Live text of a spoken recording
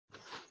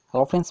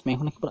और फ्रेंड्स, मैं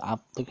हूं पर आप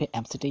देख रहे हैं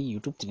एमसीटी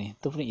यूट्यूब चैनल।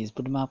 तो फ्रेंड, इस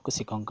वीडियो में आपको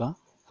सिखाऊंगा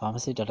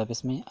फार्मेसी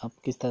डाटाबेस में आप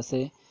किस तरह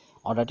से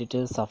ऑर्डर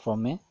डिटेल्स सबफॉर्म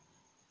में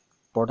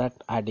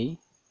product ID,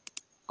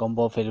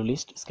 combo value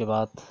list, इसके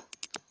बाद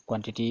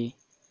क्वांटिटी,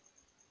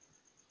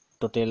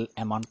 टोटल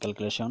अमाउंट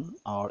कैलकुलेशन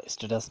और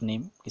स्टेटस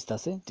नेम किस तरह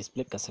से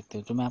डिस्प्ले कर सकते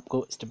हो, जो मैं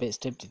आपको स्टेप बाय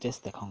स्टेप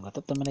डिटेल्स दिखाऊंगा।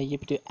 तब तो मेरा ये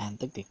वीडियो एंड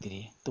तक देखते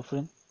रहिए। तो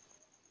फ्रेंड,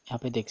 यहाँ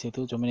पे देख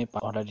सकते हो जो मैंने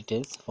ऑर्डर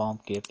डिटेल्स फॉर्म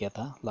क्रिएट किया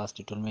था लास्ट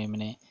ट्यूटोरियल में।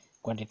 मैंने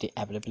quantity,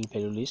 available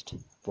value list,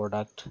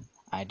 product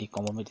ID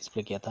combo में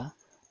डिस्प्ले किया था।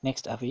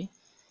 नेक्स्ट अभी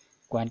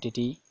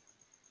क्वांटिटी,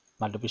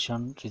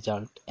 मल्टीप्लिकेशन,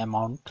 रिजल्ट,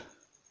 अमाउंट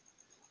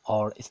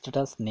और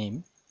स्टेटस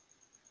नेम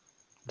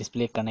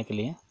डिस्प्ले करने के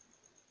लिए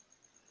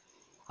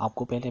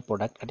आपको पहले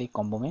प्रोडक्ट आईडी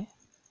कॉम्बो में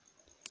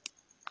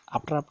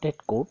आफ्टर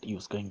अपडेट कोड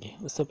यूज़ करेंगे।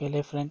 उससे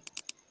पहले friend,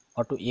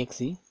 auto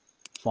EXE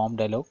form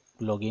dialogue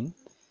login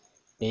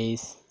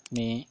page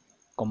में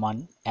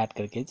कमांड ऐड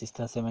करके, जिस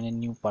तरह से मैंने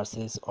new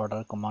purchase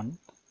order command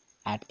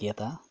add किया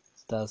था,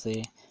 इस तरह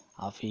से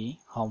आप ही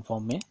होम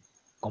फॉर्म में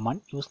कमांड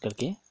यूज़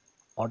करके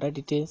ऑर्डर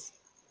डिटेल्स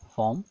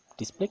फॉर्म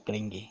डिस्प्ले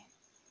करेंगे।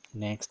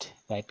 Next,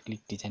 right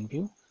click design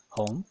view,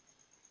 home,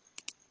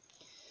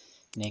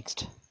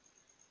 next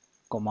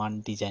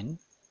command design,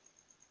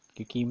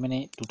 क्योंकि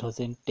मैंने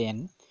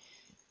 2010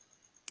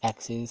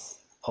 एक्सेस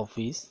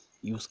ऑफिस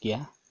यूज़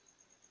किया,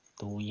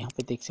 तो यहाँ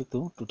पे देख सकते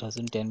हो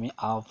 2010 में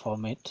आप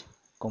फॉर्मेट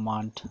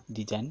कमांड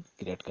डिज़ाइन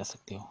क्रिएट कर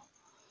सकते हो।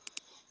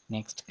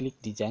 Next, click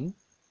design,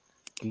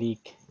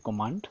 click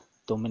command,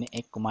 तो मैंने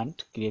एक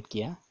कमांड क्रिएट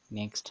किया।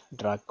 Next,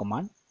 drag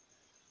command,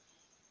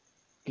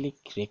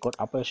 click record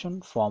operation,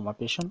 form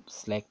operation,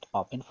 select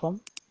open form,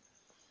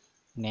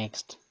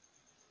 next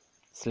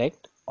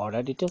select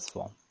order details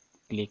form,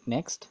 click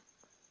next,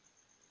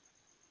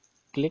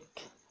 click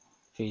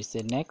फिर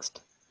से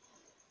next,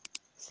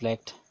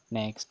 select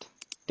next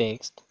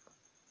text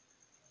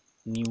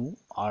new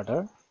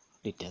order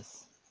details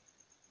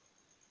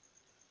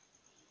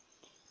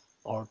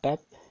और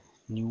tap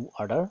new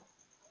order,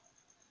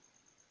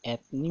 add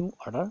new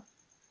order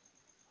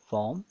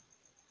form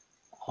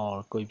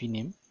और कोई भी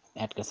name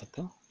add कर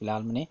सकते हो।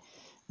 फिलहाल मैंने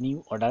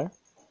न्यू ऑर्डर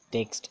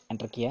टेक्स्ट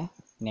एंटर किया।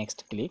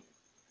 Next click,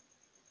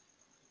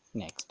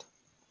 next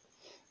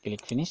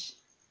click finish,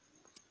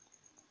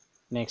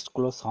 next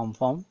close home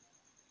form.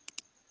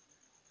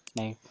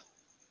 Next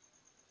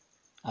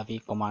अभी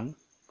command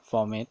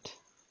format,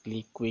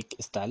 click quick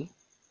style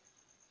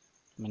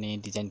मैंने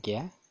डिज़ाइन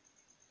किया है।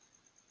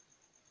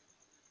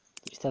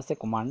 तो इस तरह से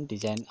कमांड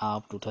डिज़ाइन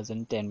आप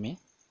 2010 में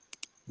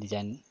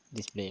डिज़ाइन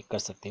डिस्प्ले कर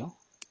सकते हो।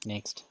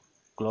 Next,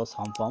 close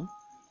home form,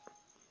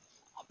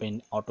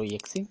 open auto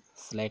EXE,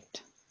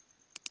 select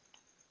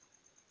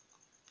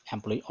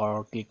employ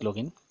और click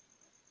login,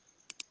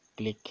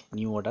 click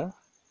new order,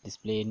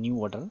 display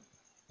new order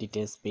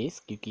details page,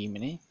 क्योंकि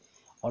मैंने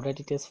order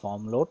details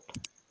form load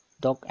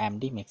dock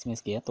MD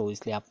Maximus किया, तो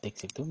इसलिए आप देख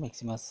सकते हो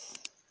मैक्सिमस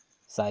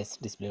साइज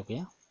डिस्प्ले हो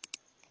गया।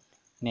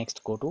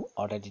 Next, go to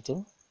order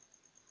detail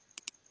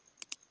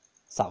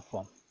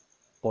subform,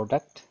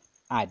 product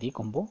ID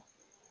combo,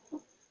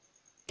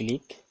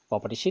 click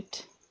property sheet,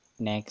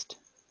 next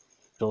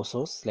row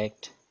source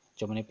select,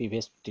 जो मैंने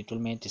प्रीवियस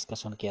ट्यूटोरियल में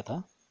डिस्कशन किया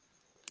था,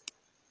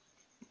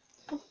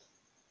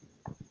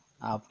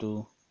 आप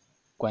to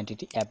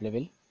quantity,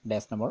 available,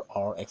 dash number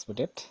और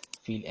एक्सपेक्टेड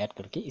फील्ड ऐड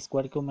करके इस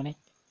क्वेरी को मैंने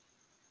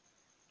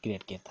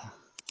क्रिएट किया था।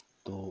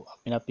 तो अब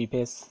मेरा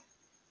प्रीवियस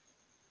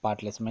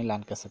पार्ट लेसन में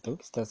लर्न कर सकते हो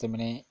किस तरह से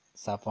मैंने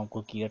सबफॉर्म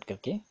को क्रिएट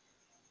करके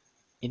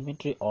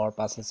इन्वेंट्री और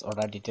purchase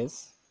order details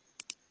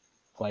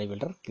query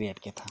builder create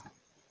किया था।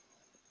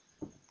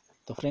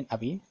 तो फ्रेंड,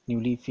 अभी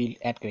न्यूली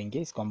फील्ड ऐड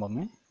करेंगे इस कॉम्बो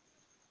में।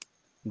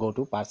 Go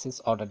to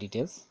purchase order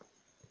details,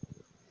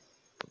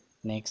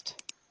 next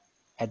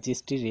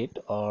SGSTRate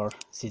और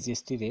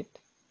CGSTRate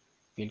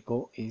फील्ड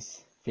को इस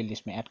फील्ड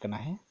लिस्ट में ऐड करना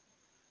है।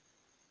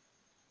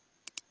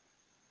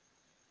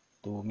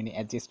 तो मैंने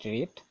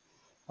SGSTRate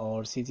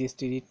और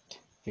CGSTRate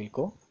फील्ड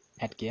को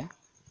ऐड किया।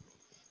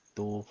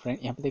 तो फ्रेंड,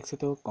 यहाँ पे देख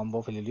सकते हो कॉम्बो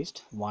वैल्यू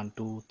लिस्ट 1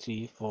 2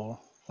 3 4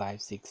 5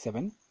 6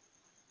 7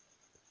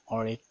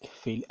 और एक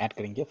फील्ड ऐड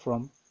करेंगे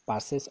from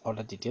purchase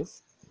order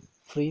details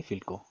free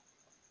field को।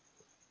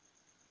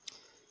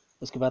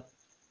 उसके बाद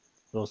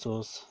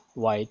रोसोस,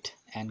 वाइट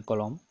एंड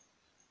कॉलम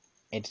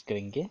एडिट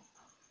करेंगे।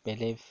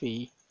 पहले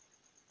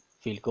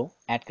फील्ड को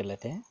ऐड कर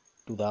लेते हैं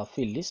to the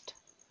field list.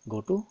 Go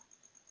to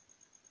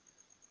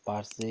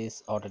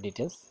purchase order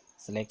details,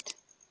 select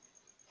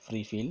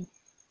free field,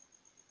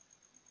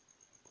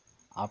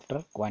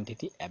 after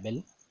quantity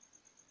avail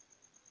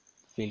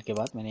field के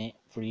बाद मैंने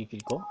फ्री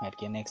फील्ड को ऐड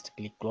किया। Next,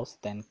 click close,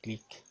 then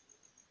click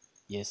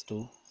yes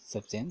to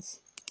सब चेंज।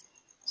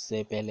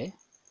 उससे पहले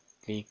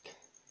क्लिक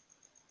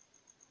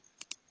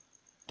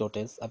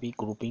टोटल्स, अभी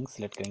ग्रुपिंग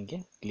सेलेक्ट करेंगे,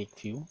 क्लिक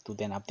व्यू, तो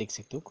देन आप देख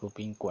सकते हो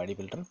grouping query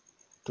builder,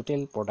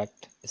 total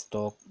product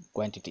stock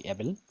quantity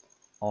avail,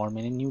 और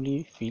मैंने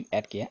न्यूली फील्ड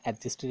ऐड किया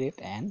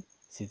AccessAmount एंड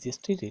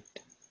CGSTRate।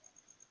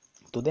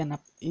 तो देन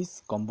आप इस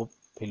कॉम्बो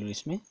वैल्यू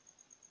लिस्ट में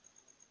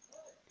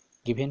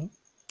given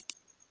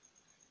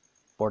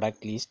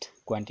product list,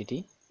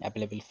 quantity,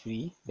 available, free,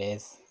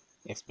 base,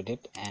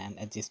 expected and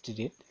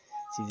SGSTRate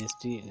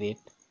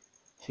CGSTRate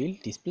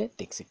field display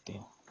देख सकते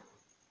हो।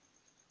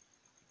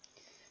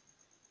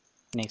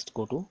 Next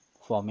go to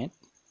format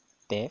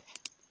tab.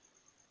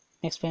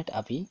 Next friend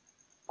अभी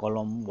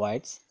column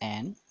wides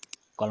and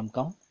column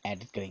count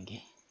edit करेंगे,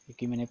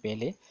 क्योंकि मैंने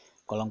पहले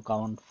कॉलम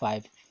काउंट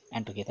 5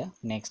 एंटर किया था।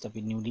 नेक्स्ट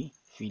अभी न्यूली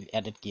फील्ड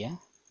एडिट किया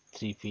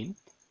 3 फील्ड,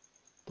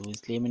 तो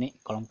इसलिए मैंने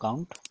कॉलम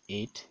काउंट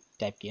 8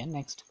 टाइप किया।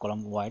 नेक्स्ट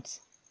कॉलम वाइड्स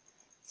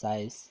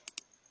साइज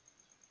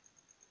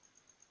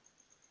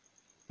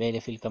पहले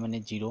फील्ड का मैंने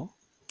 0,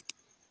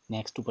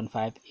 next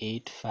 2.5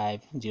 8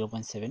 5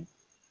 0.7,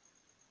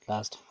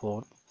 last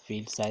 4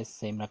 field size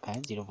same रखा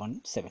है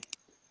 0.7।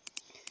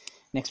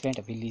 नेक्स्ट फ्रेंड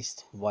अभी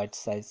लिस्ट वाइड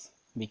साइज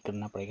भी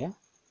करना पड़ेगा,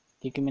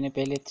 क्योंकि मैंने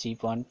पहले 3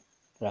 पॉइंट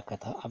रखा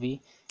था, अभी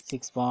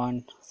 6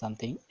 पॉइंट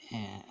समथिंग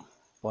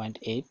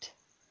 0.8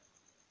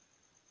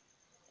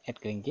 ऐड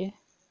करेंगे।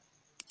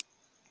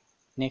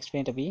 नेक्स्ट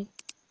फ्रेंड अभी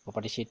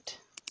प्रॉपर्टी शीट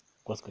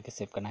क्लोज करके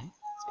सेव करना है।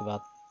 उसके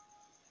बाद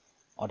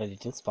ऑर्डर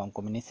डिटेल्स फॉर्म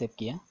को मैंने सेव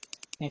किया।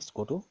 Next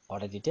go to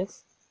order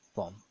details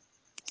form,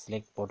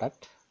 select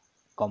product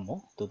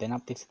combo, तो देन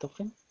आप देख सकते हो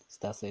फ्रेंड इस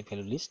तरह से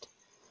वैल्यू लिस्ट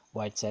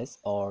वाइड साइज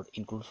और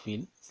include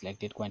field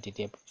selected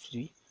quantity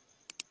free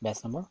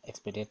batch number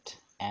expected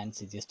and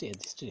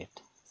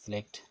CGSTRate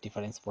select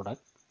difference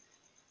product,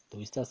 तो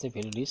इस तरह से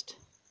value list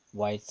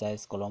wide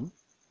size column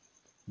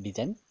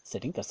design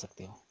setting कर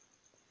सकते हो।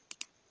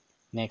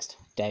 नेक्स्ट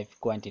टाइप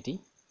क्वांटिटी,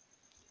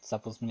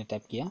 सपोज मैंने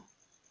टाइप किया,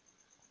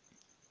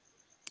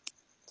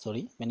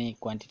 सॉरी मैंने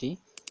क्वांटिटी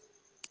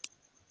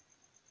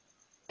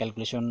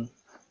कैलकुलेशन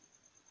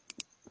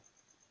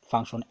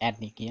फंक्शन ऐड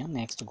नहीं किया।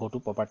 Next go to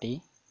property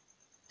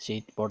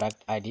sheet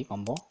product ID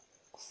combo,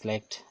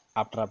 select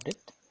after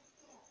update.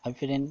 अभी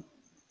फिर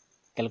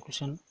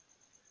कैलकुलेशन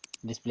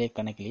डिस्प्ले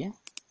करने के लिए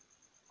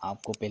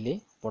आपको पहले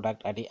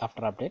प्रोडक्ट आईडी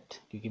आफ्टर अपडेट,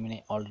 क्योंकि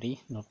मैंने ऑलरेडी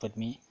नोटपैड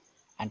में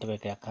एंटर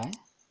करके रखा है।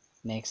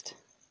 नेक्स्ट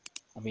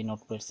अभी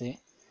नोटपैड से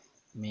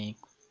मैं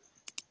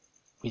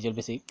विजुअल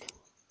बेसिक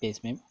पेज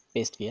में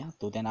पेस्ट किया,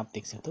 तो देन आप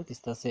देख सकते हो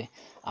किस तरह से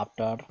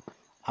after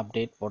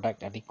update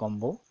product ID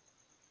combo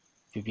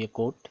VBA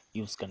code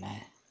use करना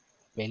है।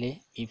 पहले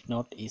if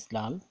not is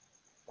Lal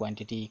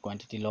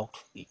quantity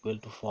locked equal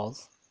to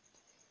false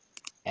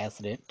S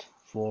rate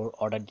for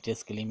order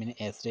details के लिए मैंने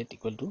S rate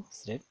equal to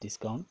rate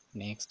discount.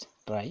 Next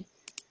try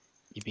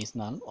if is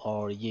null,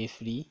 और ये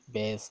free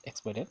base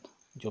expected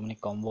जो मैंने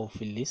combo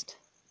fill list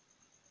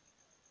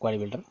query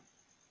builder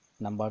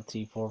number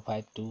 3 4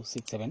 5 2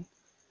 6 7।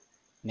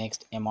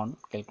 Next amount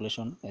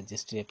calculation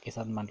SGSTRate के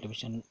साथ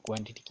multiplication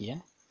quantity किया।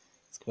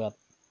 इसके बाद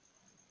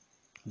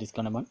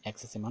डिस्काउंट अमाउंट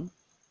एक्सेस अमाउंट,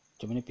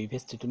 जो मैंने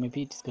प्रीवियस ट्यूटोरियल में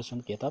भी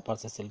डिस्कशन किया था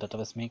परचेज सेल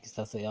डाटाबेस में किस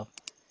तरह से आप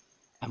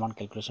amount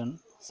calculation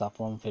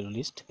subform value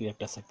list create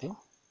कर सकते हो।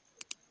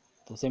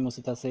 तो सेम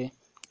उसी तरह से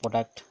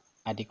प्रोडक्ट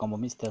आईडी कॉम्बो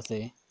में इस तरह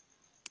से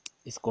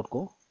इस कोड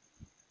को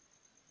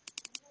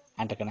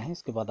एंटर करना है।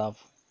 उसके बाद आप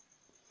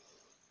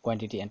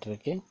क्वांटिटी एंटर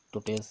करके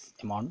टोटल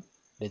अमाउंट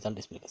रिजल्ट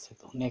डिस्प्ले कर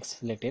सकते हो। नेक्स्ट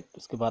सिलेक्टेड,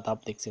 उसके बाद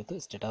आप देख सकते हो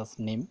स्टेटस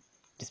नेम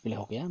डिस्प्ले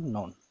हो गया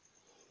नॉन।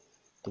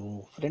 तो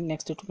फ्रेंड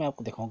नेक्स्ट ट्यूटोरियल में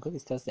आपको दिखाऊंगा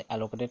किस तरह से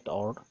एलोकेटेड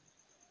और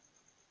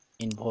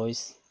invoice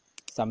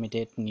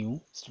submitted new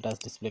status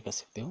display कर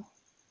सकते हो।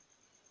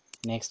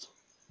 Next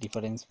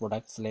difference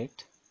product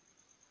select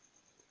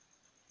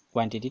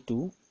quantity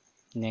 2।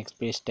 Next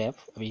page tab,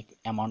 अभी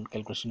अमाउंट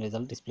कैलकुलेशन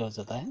रिजल्ट डिस्प्ले हो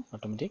जाता है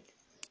ऑटोमेटिक।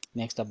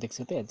 नेक्स्ट आप देख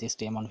सकते हो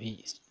SGSTAmount भी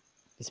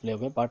डिस्प्ले हो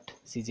गया, but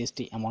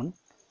CGSTAmount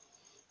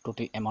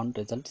total amount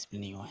result display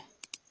नहीं हुआ है।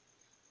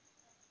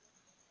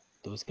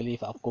 तो इसके लिए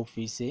आपको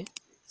फिर से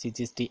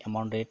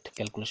CGSTAmount rate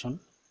calculation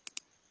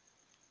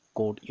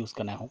code use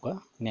करना होगा।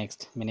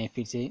 नेक्स्ट मैंने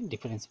फिर से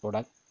डिफरेंस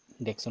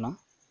प्रोडक्ट देख सुना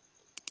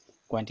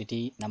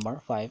क्वांटिटी नंबर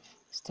 5,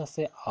 इस तरह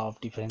से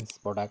आप डिफरेंस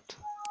प्रोडक्ट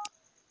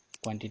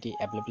क्वांटिटी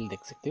अवेलेबल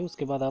देख सकते हो।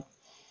 उसके बाद आप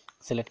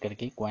सेलेक्ट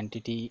करके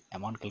quantity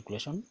amount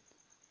calculation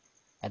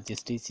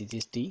SGST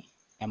CGST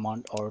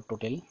amount और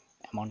total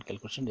amount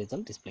calculation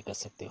result display कर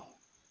सकते हो।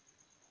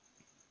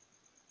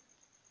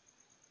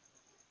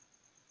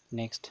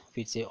 नेक्स्ट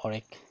फिर से और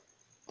एक,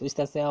 तो इस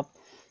तरह से आप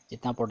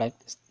जितना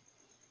प्रोडक्ट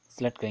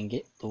सेलेक्ट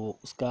करेंगे तो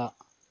उसका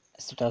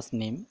स्टेटस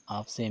नेम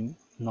आप सेम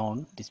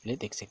नॉन डिस्प्ले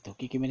देख सकते हो,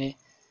 क्योंकि मैंने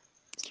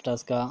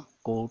स्टेटस का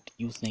कोड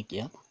यूज़ नहीं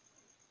किया।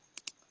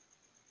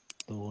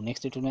 तो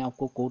नेक्स्ट ट्यूटोरियल में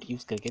आपको कोड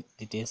यूज़ करके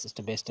डिटेल्स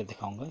स्टेप बाय स्टेप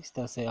दिखाऊंगा। इस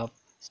तरह से आप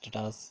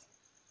स्टेटस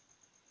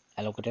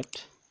एलोकेटेड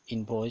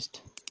इनवॉइस्ड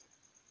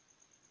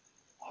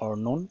और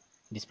नॉन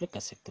डिस्प्ले कर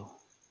सकते हो।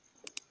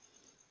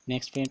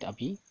 नेक्स्ट फ्रेंड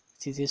अभी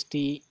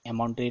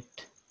CGSTAmount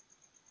रेट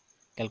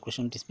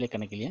कैलकुलेशन डिस्प्ले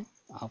करने के लिए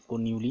आपको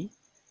newly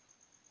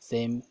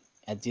same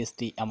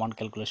SGSTAmount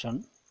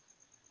calculation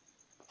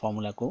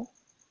formula को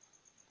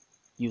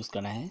यूज़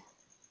करना है।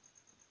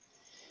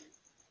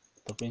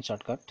 तो फ्रेंड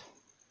शॉर्टकट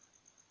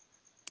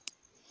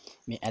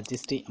मैं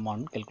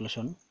SGSTAmount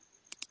कैलकुलेशन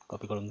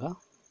कॉपी करूँगा,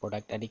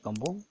 product ID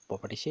combo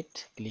property sheet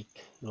click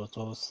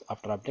रोचोस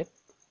after update.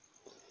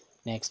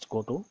 Next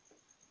go to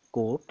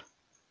code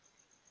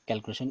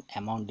calculation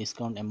amount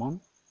discount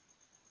amount.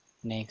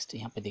 Next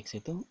यहाँ पे देख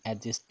सकते हो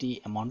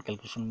SGSTAmount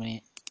कैलकुलेशन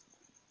में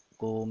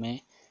को मैं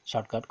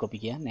शॉर्टकट कॉपी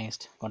किया,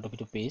 next control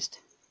to paste.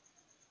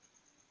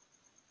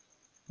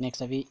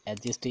 Next अभी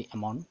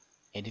SGSTAmount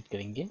एडिट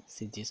करेंगे,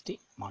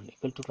 CGSTAmount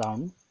equal two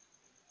round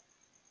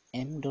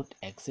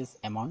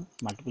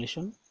m.AccessAmount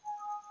multiplication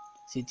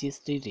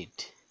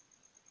CGSTRate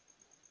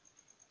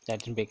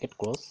right and bracket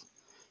close.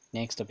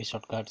 Next अभी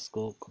शॉर्टकट्स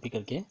को कॉपी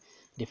करके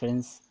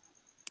डिफरेंस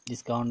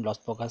डिस्काउंट लॉस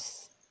फोकस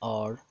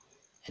और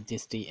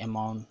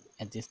SGSTAmount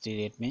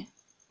SGSTRate में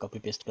कॉपी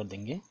पेस्ट कर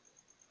देंगे।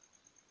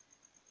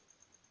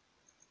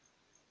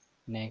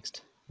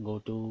 Next go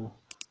to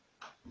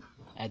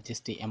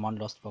SGSTAmount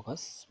lost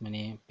focus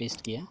मैंने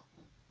पेस्ट किया।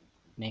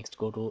 Next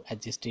go to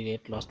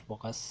SGSTRate lost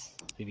focus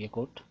VBA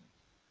code,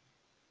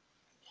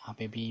 यहाँ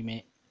पे भी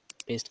मैं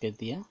पेस्ट कर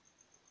दिया।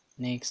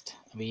 नेक्स्ट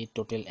अभी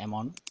टोटल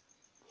अमाउंट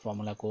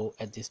फॉर्मूला को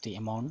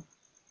SGSTAmount,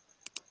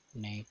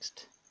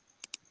 next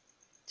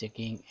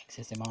checking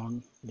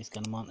AccessAmount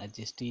discount amount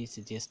SGST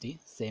CGST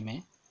same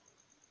है,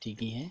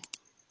 ठीक ही है।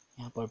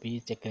 यहाँ पर भी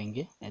चेक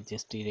करेंगे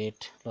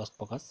SGSTRate lost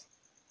focus.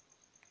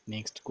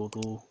 Next go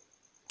to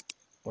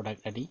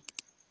product ID,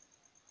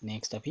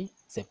 next अभी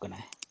सेव करना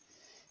है,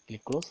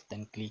 click close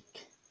then click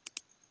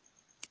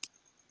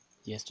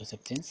yes to save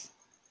change.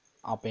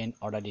 Open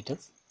order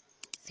details,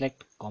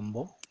 select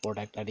combo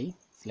product ID,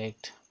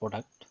 select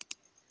product,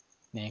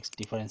 next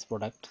difference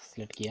product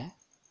select किया है।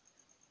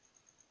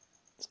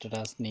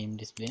 Status name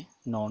display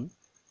non,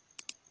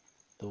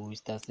 तो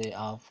इस तरह से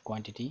आप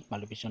क्वांटिटी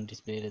मल्टीप्लिकेशन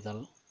डिस्प्ले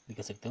रिजल्ट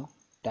लिख सकते हो।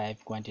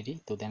 टाइप क्वांटिटी,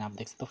 तो देन आप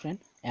देख सकते हो फ्रेंड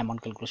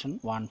अमाउंट कैलकुलेशन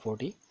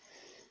 140,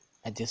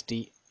 SGST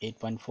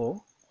 8.4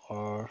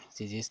 और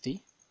CGST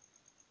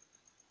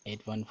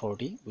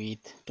 8.40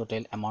 विथ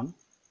टोटल अमाउंट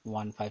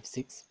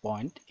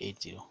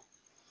 156.80।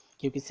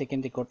 क्योंकि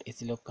सेकेंड रिकॉर्ड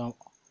इसी लोग का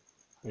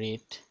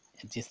रेट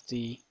SGST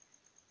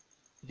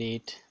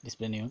रेट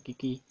डिस्प्ले नहीं हो,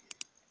 क्योंकि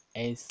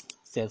एज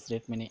सेल्स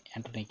रेट मैंने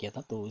एंटर नहीं किया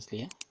था, तो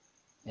इसलिए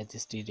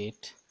SGST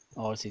रेट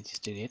और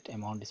CGST रेट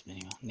अमाउंट डिस्प्ले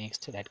नहीं हुआ।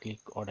 Next right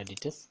click order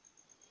details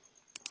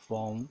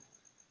form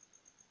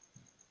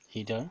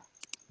heater,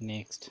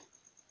 next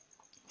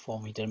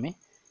form heater में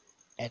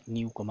ऐड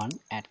न्यू कमांड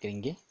ऐड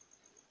करेंगे।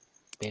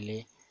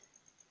 पहले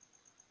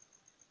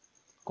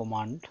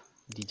command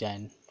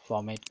design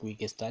format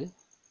quick style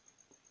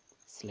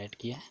select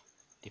किया है,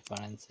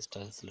 डिफरेंस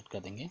स्टाइल सेलेक्ट कर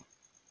देंगे।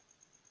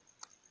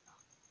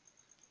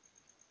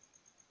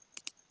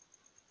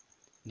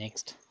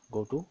 Next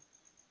go to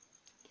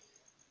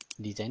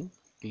design,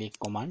 click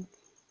command,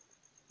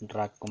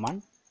 drag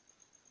command,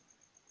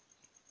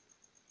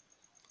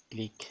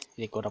 click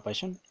record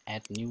operation,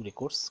 add new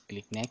records,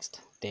 click next,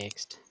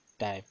 text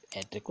type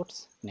add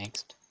records,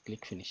 next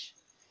click finish.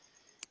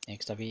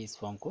 Next अभी इस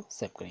form को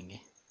save करेंगे।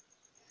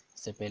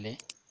 इससे पहले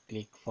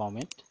click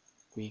format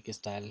quick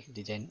style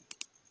design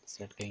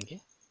select करेंगे।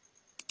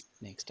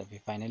 Next अभी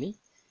finally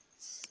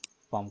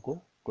form को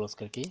close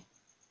करके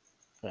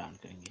रन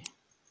करेंगे।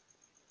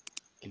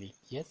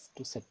 Click yes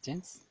to save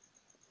change.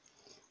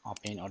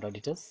 Open order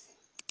details,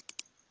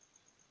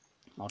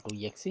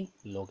 auto.exe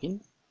login,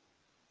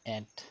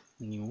 add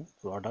new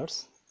orders,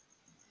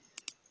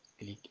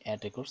 click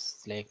add records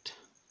select.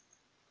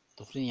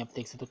 तो फिर यहाँ पे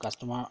देख सकते हो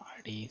customer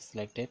ID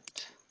selected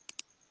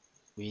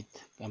with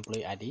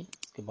employ ID.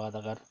 उसके बाद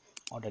अगर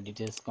ऑर्डर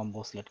डिटेल्स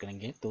कॉम्बो सेलेक्ट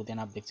करेंगे तो देन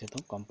आप देख सकते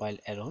हो compile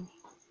error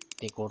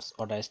records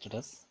order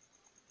status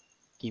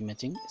की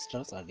मैचिंग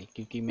स्टेटस आईडी,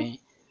 क्योंकि मैं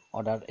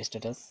order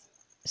status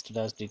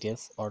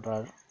details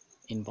order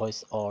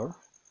invoice और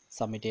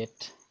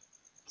सबमिटेड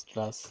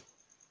स्टेटस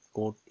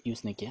कोड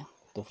यूज़ नहीं किया।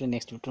 तो फिर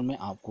नेक्स्ट वीडियो में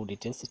आपको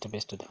डिटेल्स स्टेप बाय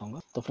स्टेप दिखाऊंगा।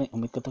 तो फ्रेंड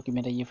उम्मीद करता हूँ कि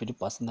मेरा ये वीडियो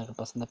पसंद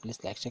आएगा, please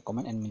like share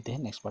comment and मिलते हैं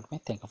नेक्स्ट पार्ट में।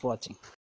 Thank you for watching.